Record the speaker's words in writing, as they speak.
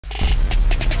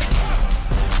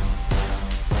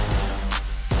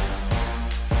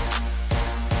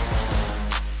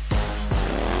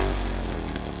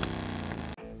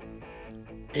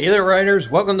Hey there,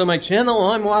 riders. Welcome to my channel.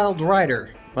 I'm Wild Rider.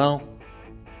 Well,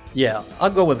 yeah, I'll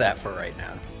go with that for right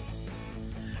now.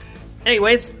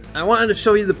 Anyways, I wanted to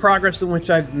show you the progress in which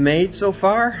I've made so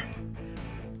far.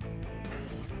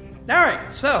 Alright,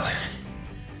 so,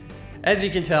 as you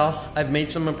can tell, I've made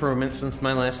some improvements since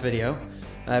my last video.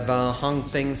 I've hung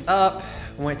things up,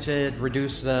 which had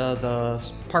reduced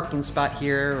the parking spot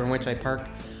here in which I park,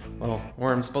 well,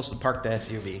 where I'm supposed to park the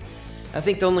SUV. I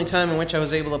think the only time in which I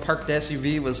was able to park the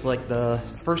SUV was like the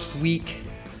first week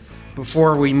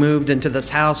before we moved into this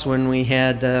house when we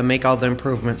had to make all the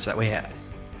improvements that we had.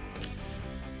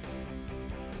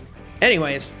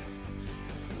 Anyways,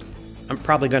 I'm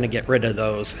probably going to get rid of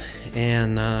those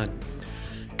and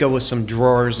go with some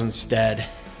drawers instead.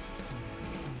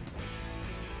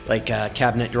 Like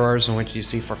cabinet drawers in which you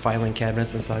see for filing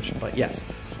cabinets and such. But yes,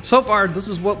 so far this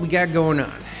is what we got going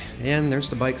on. And there's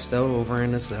the bike still over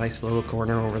in this nice little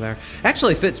corner over there.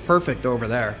 Actually fits perfect over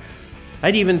there.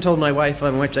 I'd even told my wife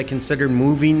on which I considered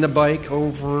moving the bike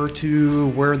over to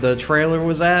where the trailer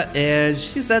was at, and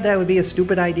she said that would be a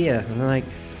stupid idea. And I'm like,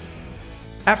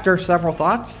 after several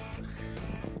thoughts,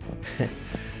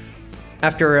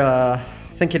 after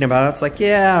thinking about it, it's like,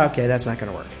 yeah, okay, that's not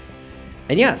gonna work.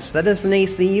 And yes, that is an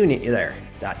AC unit there.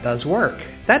 That does work.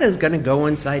 That is gonna go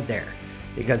inside there,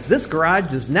 because this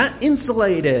garage is not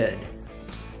insulated.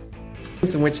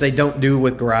 In which they don't do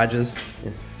with garages.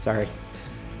 Sorry.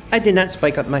 I did not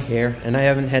spike up my hair, and I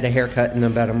haven't had a haircut in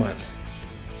about a month.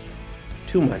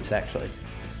 2 months, actually.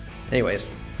 Anyways.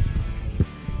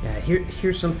 Yeah,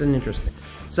 here's something interesting.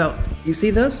 So, you see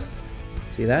this?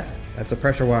 See that? That's a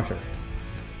pressure washer.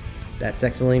 That's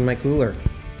actually my cooler.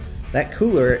 That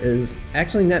cooler is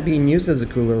actually not being used as a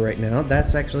cooler right now.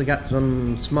 That's actually got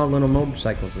some small little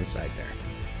motorcycles inside there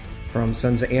from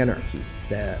Sons of Anarchy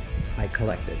that I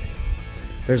collected.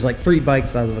 There's like 3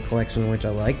 bikes out of the collection which I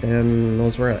liked, and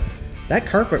those were it. That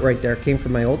carpet right there came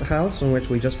from my old house in which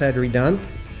we just had redone,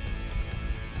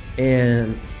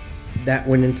 and that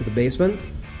went into the basement.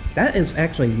 That is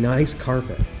actually nice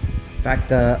carpet. In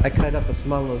fact, I cut up a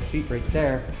small little sheet right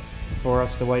there for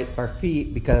us to wipe our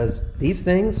feet because these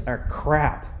things are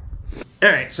crap.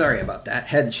 Alright, sorry about that.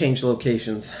 Had to change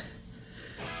locations.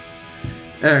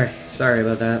 Alright, sorry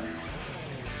about that.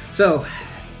 So,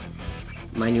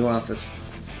 my new office.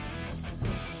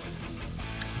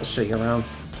 I'll show you around.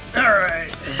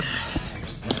 Alright.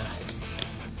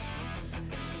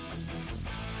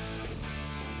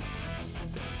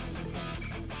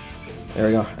 There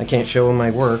we go. I can't show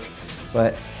my work,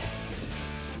 but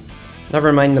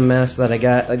never mind the mess that I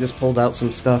got. I just pulled out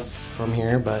some stuff from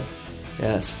here, but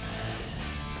yes.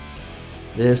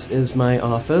 This is my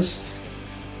office.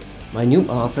 My new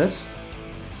office.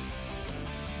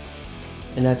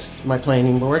 And that's my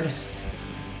planning board.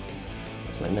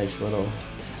 That's my nice little...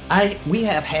 We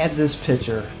have had this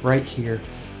picture right here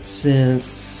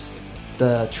since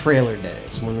the trailer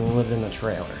days, when we lived in a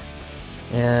trailer.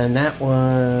 And that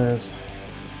was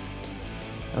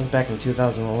back in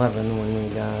 2011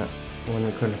 when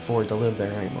we couldn't afford to live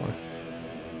there anymore.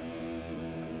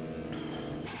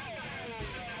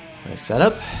 My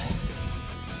setup,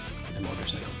 my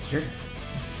motorcycle picture,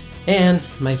 and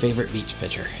my favorite beach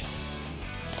picture.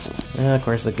 And of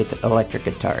course, the electric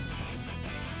guitar.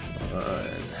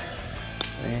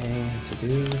 One thing to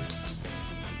do.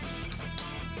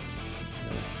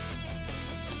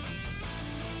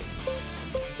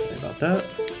 Sorry about that.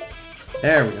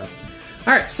 There we go.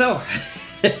 Alright, so,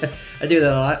 I do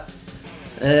that a lot.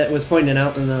 It was pointed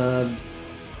out in the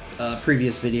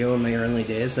previous video in my early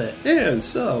days that, and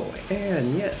so,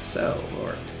 and yet so,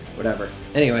 or whatever.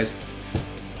 Anyways,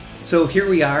 so here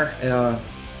we are.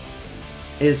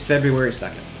 Is February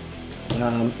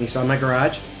 2nd. You saw my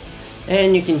garage,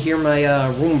 and you can hear my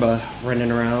Roomba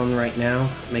running around right now,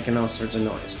 making all sorts of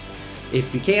noise.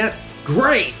 If you can't,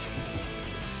 great!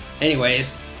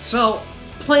 Anyways, so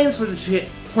plans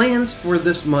for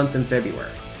this month in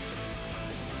February.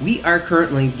 We are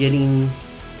currently getting,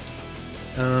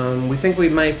 we think we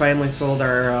might finally sold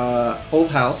our old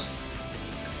house.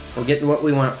 We're getting what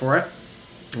we want for it.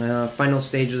 Final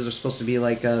stages are supposed to be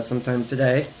like sometime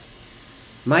today.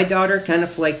 My daughter kind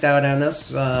of flaked out on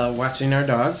us watching our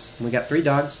dogs. We got 3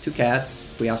 dogs, 2 cats.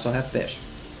 We also have fish.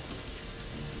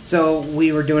 So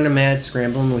we were doing a mad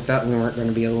scramble and we thought we weren't going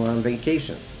to be able to go on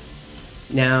vacation.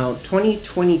 Now,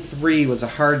 2023 was a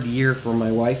hard year for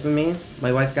my wife and me.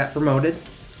 My wife got promoted.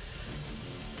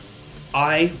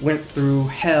 I went through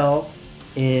hell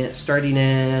starting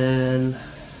in,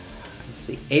 let's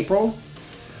see, April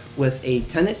with a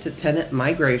tenant-to-tenant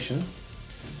migration.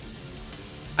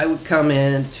 I would come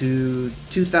in to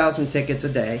 2,000 tickets a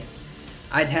day.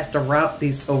 I'd have to route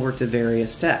these over to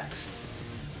various techs.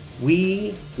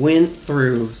 We went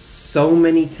through so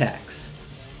many techs.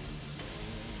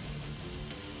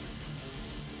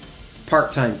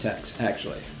 Part-time techs,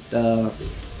 actually.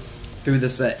 Through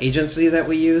this agency that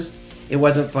we used. It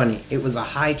wasn't funny. It was a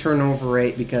high turnover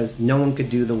rate because no one could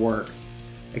do the work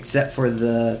except for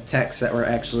the techs that were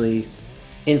actually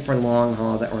in for long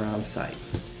haul that were on site.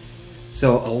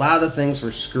 So a lot of things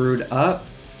were screwed up,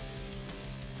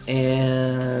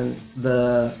 and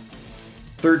the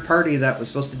third party that was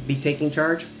supposed to be taking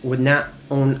charge would not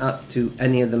own up to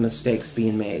any of the mistakes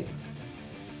being made.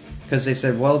 Because they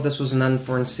said, well, this was an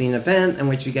unforeseen event in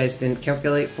which you guys didn't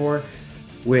calculate for,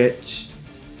 which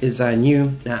is on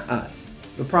you, not us.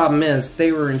 The problem is,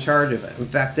 they were in charge of it. In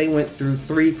fact, they went through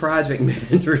 3 project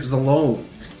managers alone.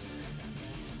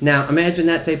 Now, imagine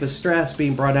that type of stress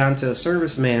being brought down to a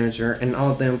service manager and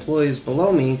all of the employees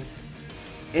below me,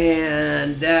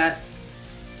 and that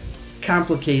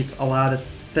complicates a lot of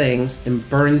things and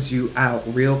burns you out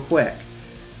real quick.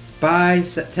 By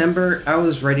September, I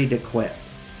was ready to quit.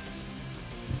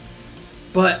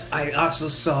 But I also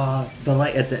saw the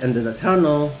light at the end of the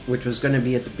tunnel, which was going to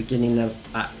be at the beginning of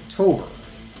October.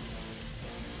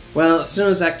 Well, as soon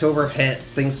as October hit,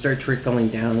 things started trickling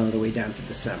down all the way down to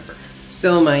December.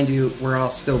 Still, mind you, we're all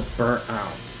still burnt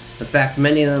out. In fact,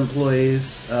 many of the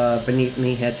employees beneath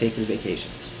me had taken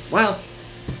vacations. Well,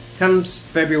 comes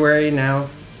February now,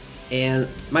 and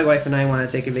my wife and I want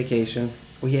to take a vacation.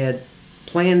 We had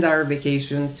planned our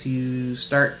vacation to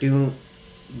start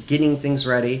getting things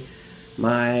ready.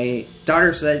 My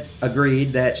daughter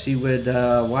agreed that she would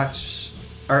watch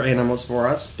our animals for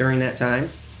us during that time,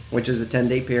 which is a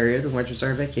 10-day period, which is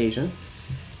our vacation.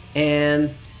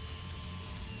 And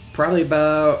probably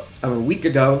about a week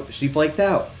ago, she flaked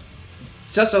out.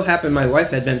 Just so happened my wife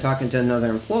had been talking to another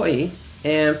employee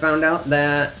and found out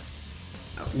that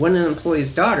one of the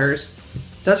employee's daughters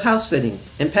does house sitting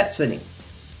and pet sitting.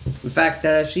 In fact,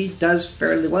 she does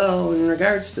fairly well in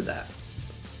regards to that.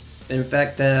 In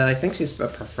fact, I think she's a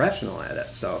professional at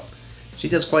it, so she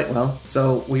does quite well.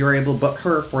 So we were able to book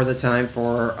her for the time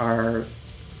for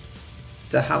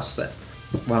to house sit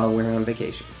while we're on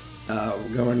vacation.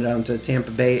 We're going down to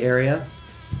Tampa Bay area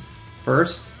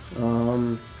first,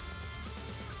 and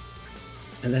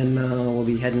then we'll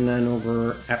be heading on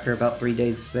over after about 3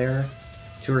 days there,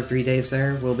 2 or 3 days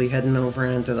there. We'll be heading over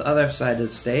into the other side of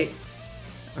the state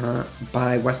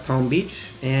by West Palm Beach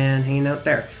and hanging out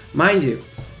there. Mind you,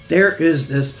 there is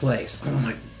this place. Oh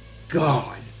my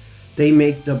God, they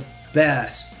make the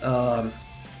best. Oh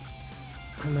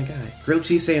my God, grilled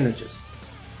cheese sandwiches.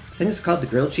 I think it's called the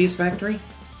Grilled Cheese Factory.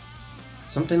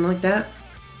 Something like that.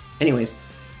 Anyways,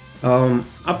 I'll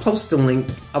post the link.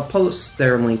 I'll post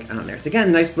their link on there. They got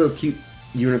a nice little cute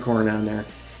unicorn on there,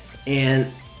 and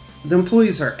the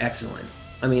employees are excellent.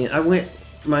 I mean,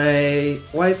 my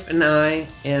wife and I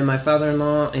and my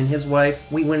father-in-law and his wife,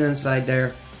 we went inside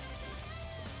there.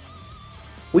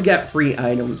 We got free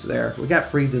items there. We got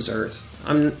free desserts.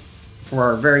 For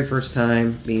our very first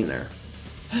time being there.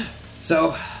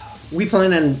 So we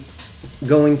plan on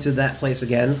going to that place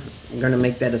again. I'm going to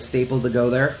make that a staple to go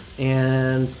there.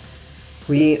 And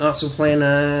we also plan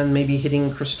on maybe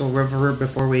hitting Crystal River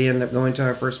before we end up going to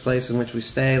our first place in which we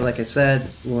stay. Like I said,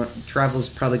 travel is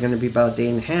probably going to be about a day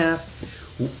and a half.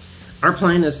 Our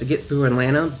plan is to get through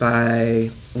Atlanta by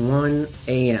 1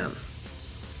 a.m.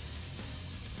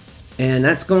 And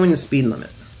that's going the speed limit.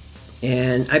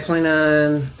 And I plan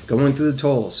on going through the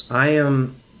tolls. I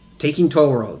am taking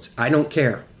toll roads. I don't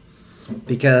care.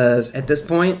 Because at this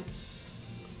point,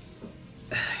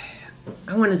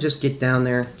 I want to just get down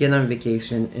there, get on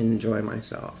vacation, and enjoy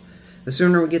myself. The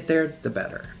sooner we get there, the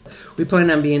better. We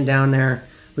plan on being down there.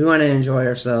 We want to enjoy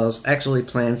ourselves, actually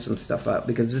plan some stuff up.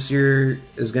 Because this year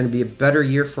is going to be a better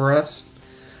year for us.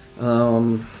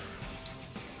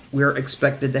 We're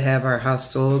expected to have our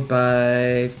house sold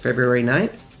by February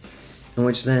 9th, in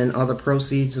which then all the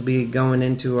proceeds will be going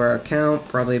into our account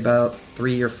probably about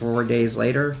 3 or 4 days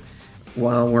later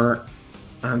while we're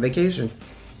on vacation.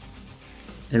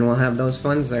 And we'll have those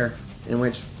funds there in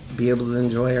which be able to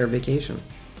enjoy our vacation.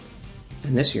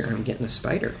 And this year I'm getting a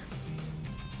Spider.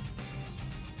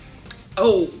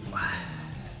 Oh!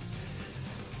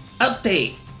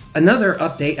 Update! Another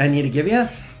update I need to give you.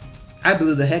 I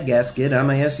blew the head gasket on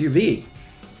my SUV.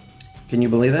 Can you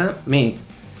believe that? Me.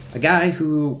 A guy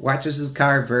who watches his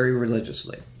car very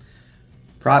religiously.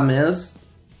 Problem is,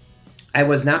 I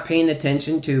was not paying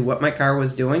attention to what my car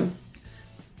was doing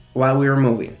while we were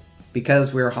moving.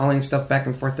 Because we were hauling stuff back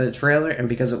and forth to the trailer, and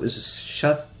because it was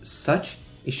such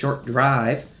a short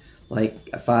drive, like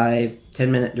a 5-10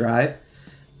 minute drive,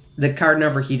 the car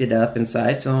never heated up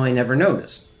inside, so I never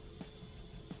noticed.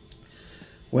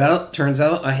 Well, turns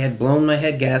out I had blown my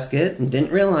head gasket and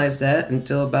didn't realize that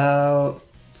until about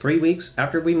 3 weeks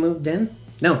after we moved in.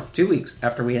 No, 2 weeks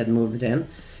after we had moved in.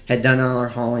 Had done all our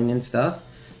hauling and stuff,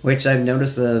 which I've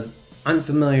noticed the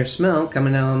unfamiliar smell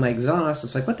coming out of my exhaust.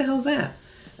 It's like, what the hell's that?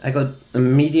 I go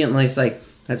immediately, it's like,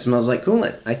 that smells like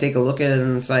coolant. I take a look at it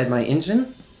inside my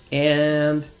engine,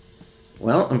 and,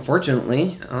 well,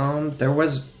 unfortunately,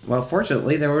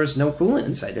 fortunately, there was no coolant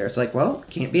inside there. It's like, well,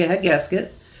 can't be a head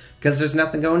gasket, because there's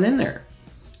nothing going in there.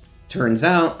 Turns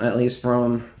out, at least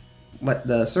from what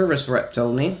the service rep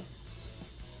told me,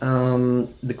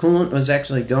 the coolant was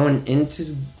actually going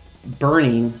into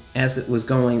burning as it was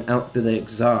going out through the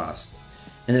exhaust,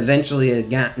 and eventually it had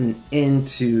gotten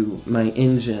into my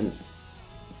engine,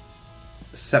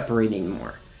 separating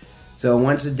more. So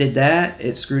once it did that,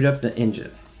 it screwed up the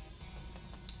engine.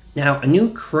 Now, a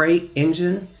new crate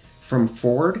engine from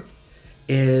Ford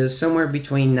is somewhere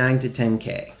between 9 to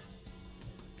 10K.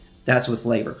 That's with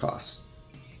labor costs.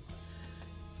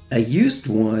 A used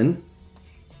one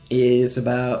is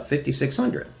about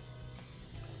 $5,600.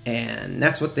 And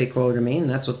that's what they quoted me, and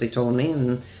that's what they told me,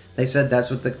 and they said that's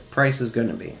what the price is going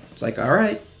to be. It's like, all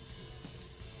right,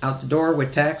 out the door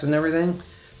with tax and everything,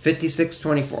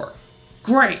 $56.24.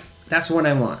 Great, that's what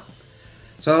I want.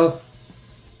 So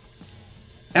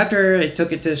after I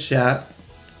took it to the shop,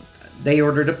 they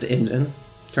ordered up the engine.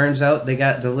 Turns out they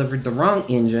got delivered the wrong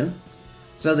engine,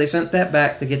 so they sent that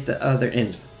back to get the other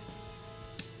engine.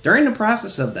 During the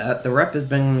process of that, the rep has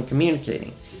been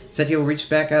communicating. Said he'll reach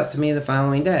back out to me the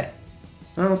following day.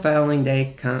 Well, the following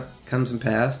day comes and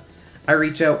passes. I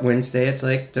reach out Wednesday, it's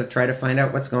like, to try to find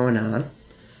out what's going on.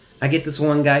 I get this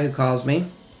one guy who calls me.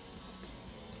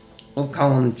 We'll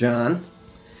call him John.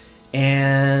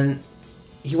 And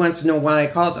he wants to know why I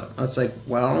called him. I was like,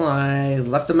 well, I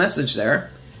left a message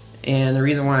there. And the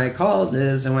reason why I called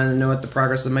is I wanted to know what the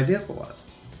progress of my vehicle was.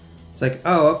 It's like,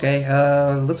 oh, okay,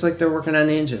 looks like they're working on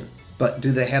the engine. But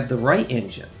do they have the right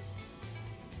engine?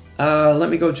 Let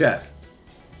me go check.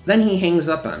 Then he hangs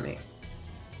up on me.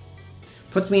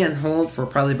 Puts me on hold for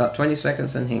probably about 20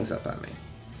 seconds and hangs up on me.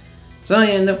 So I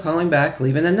end up calling back,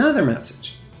 leaving another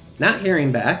message. Not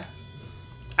hearing back.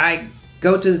 I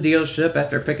go to the dealership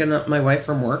after picking up my wife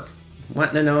from work,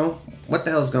 wanting to know what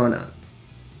the hell's going on.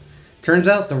 Turns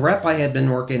out the rep I had been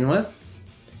working with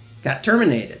got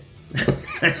terminated.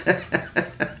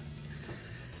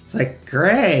 It's like,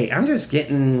 great, I'm just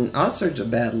getting all sorts of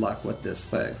bad luck with this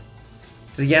thing.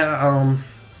 So yeah,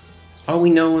 all we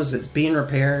know is it's being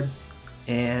repaired,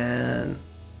 and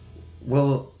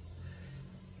I'll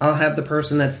have the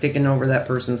person that's taking over that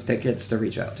person's tickets to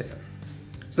reach out to.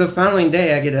 So the following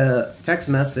day, I get a text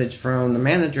message from the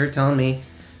manager telling me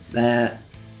that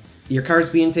your car's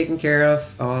being taken care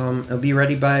of. It'll be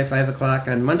ready by 5 o'clock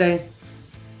on Monday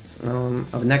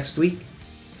of next week,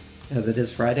 as it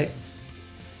is Friday,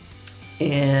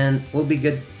 and we'll be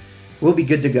good. We'll be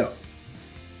good to go.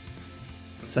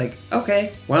 It's like,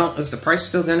 okay, well, is the price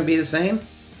still going to be the same?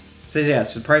 It says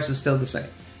yes, the price is still the same.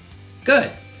 Good.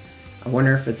 I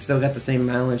wonder if it's still got the same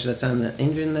mileage that's on the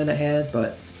engine that it had,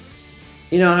 but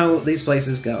you know how these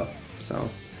places go. So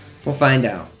we'll find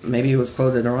out. Maybe it was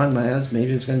quoted the wrong miles.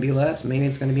 Maybe it's going to be less. Maybe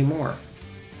it's going to be more.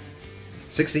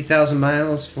 60,000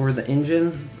 miles for the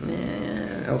engine.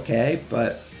 Okay,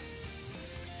 but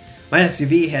my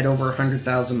SUV had over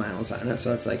 100,000 miles on it,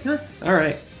 so it's like, all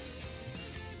right.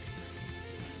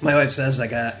 My wife says I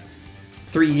got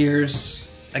 3 years.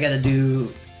 I got to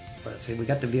do, let's see, we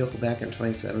got the vehicle back in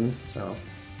 2017, so,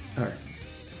 all right.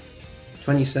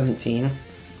 2017, there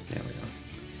we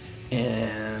go.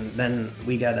 And then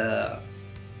we got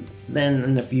then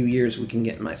in a few years we can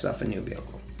get myself a new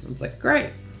vehicle. I was like, great.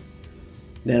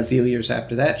 Then a few years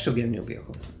after that, she'll get a new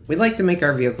vehicle. We'd like to make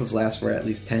our vehicles last for at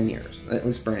least 10 years, at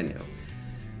least brand new.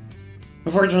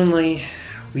 Unfortunately,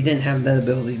 we didn't have the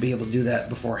ability to be able to do that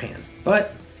beforehand,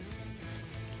 but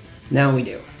now we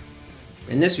do.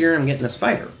 And this year I'm getting a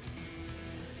Spider.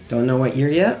 Don't know what year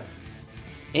yet,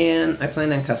 and I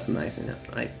plan on customizing it.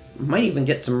 I might even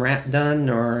get some wrap done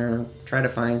or try to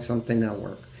find something that'll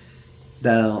work.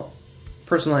 That'll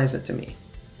personalize it to me.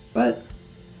 But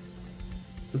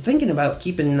I'm thinking about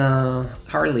keeping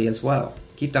Harley as well.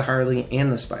 Keep the Harley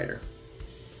and the Spider.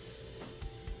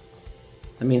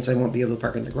 That means I won't be able to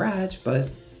park in the garage, but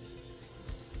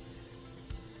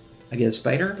I get a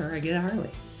Spider or I get a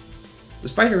Harley. The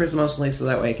Spider is mostly so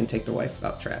that way I can take the wife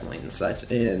out traveling and such,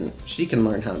 and she can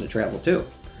learn how to travel too.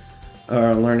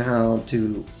 Or learn how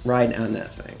to ride on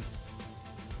that thing.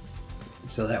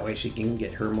 So that way she can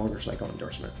get her motorcycle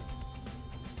endorsement.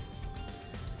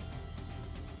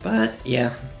 But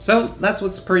yeah, so that's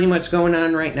what's pretty much going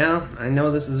on right now. I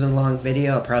know this is a long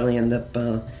video. I'll probably end up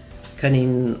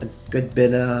cutting a good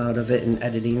bit out of it and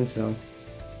editing, so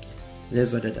it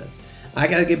is what it is. I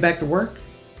gotta get back to work.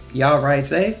 Y'all ride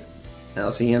safe, and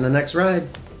I'll see you on the next ride.